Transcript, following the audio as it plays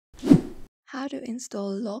How to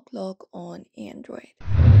install LokLok on Android.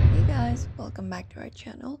 Hey guys, welcome back to our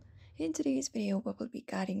channel. In today's video, we will be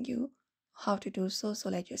guiding you how to do so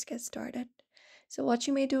let's just get started. So what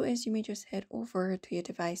you may do is you may just head over to your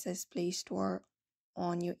device's Play Store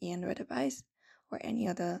on your Android device or any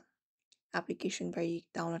other application where you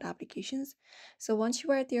download applications. So once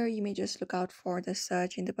you are there, you may just look out for the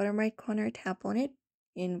search in the bottom right corner, tap on it.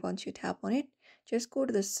 And once you tap on it, just go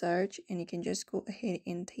to the search and you can just go ahead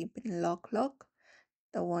and type in LokLok,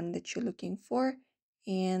 the one that you're looking for.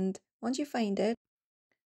 And once you find it,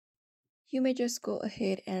 you may just go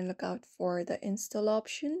ahead and look out for the install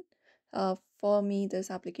option. For me,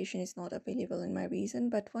 this application is not available in my region,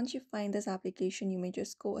 but once you find this application, you may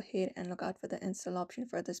just go ahead and look out for the install option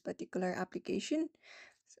for this particular application.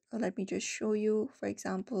 So let me just show you. For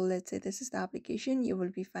example, let's say this is the application. You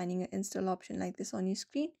will be finding an install option like this on your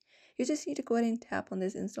screen. You just need to go ahead and tap on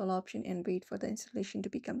this install option and wait for the installation to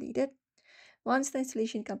be completed. Once the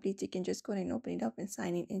installation completes, you can just go ahead and open it up and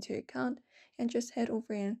sign in into your account and just head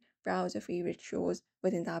over and browse your favorite shows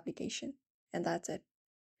within the application. And that's it.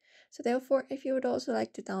 So therefore, if you would also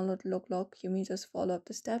like to download LokLok, you may just follow up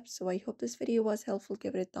the steps. So I hope this video was helpful.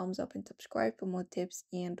 Give it a thumbs up and subscribe for more tips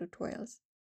and tutorials.